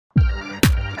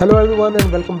Hello everyone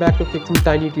and welcome back to Fixing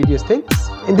Tiny Tedious Things.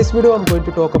 In this video I'm going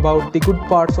to talk about the Good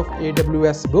Parts of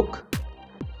AWS book.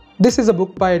 This is a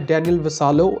book by Daniel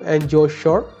Vassallo and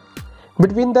Pschorr.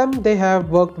 Between them they have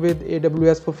worked with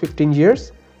AWS for 15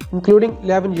 years, including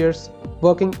 11 years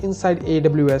working inside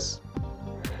AWS.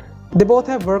 They both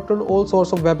have worked on all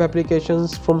sorts of web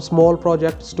applications, from small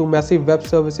projects to massive web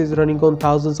services running on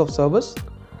thousands of servers.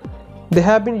 They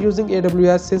have been using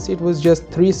AWS since it was just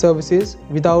 3 services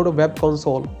without a web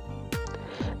console.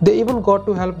 They even got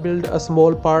to help build a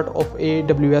small part of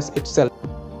AWS itself.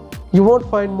 You won't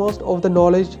find most of the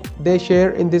knowledge they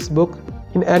share in this book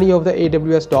in any of the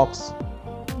AWS docs.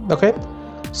 Okay,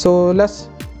 so let's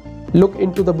look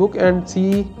into the book and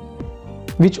see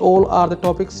which all are the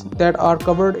topics that are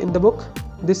covered in the book.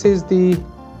 This is the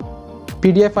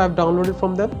PDF I've downloaded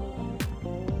from them.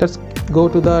 Let's go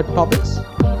to the topics.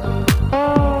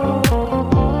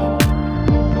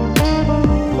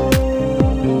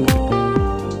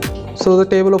 So the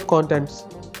table of contents.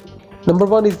 Number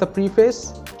 1 is the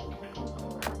preface.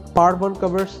 Part 1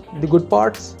 covers the good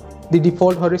parts, the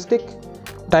default heuristic,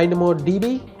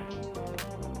 DynamoDB,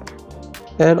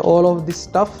 and all of this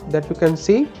stuff that you can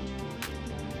see.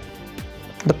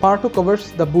 The part 2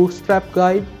 covers the bootstrap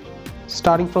guide,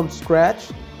 starting from scratch,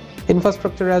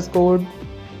 infrastructure as code.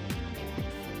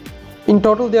 In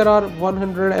total there are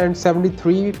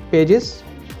 173 pages,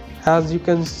 as you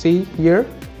can see here.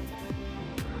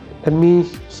 Let me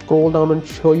scroll down and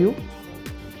show you.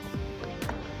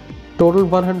 Total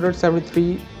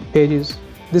 173 pages.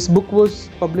 This book was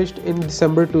published in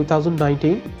December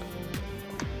 2019.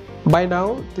 By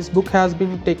now, this book has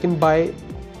been taken by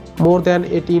more than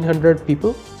 1800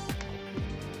 people.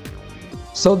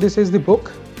 So this is the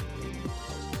book.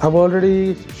 I've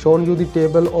already shown you the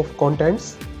table of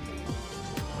contents.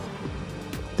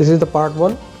 This is the part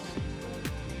 1.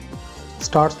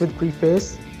 Starts with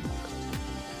preface.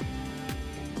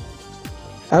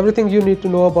 Everything you need to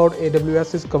know about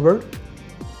AWS is covered.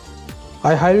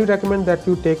 I highly recommend that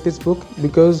you take this book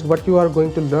because what you are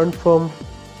going to learn from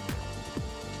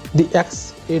the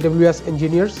Ex AWS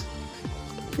engineers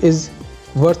is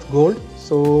worth gold.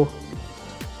 So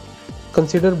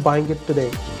consider buying it today.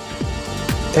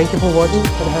 Thank you for watching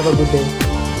and have a good day.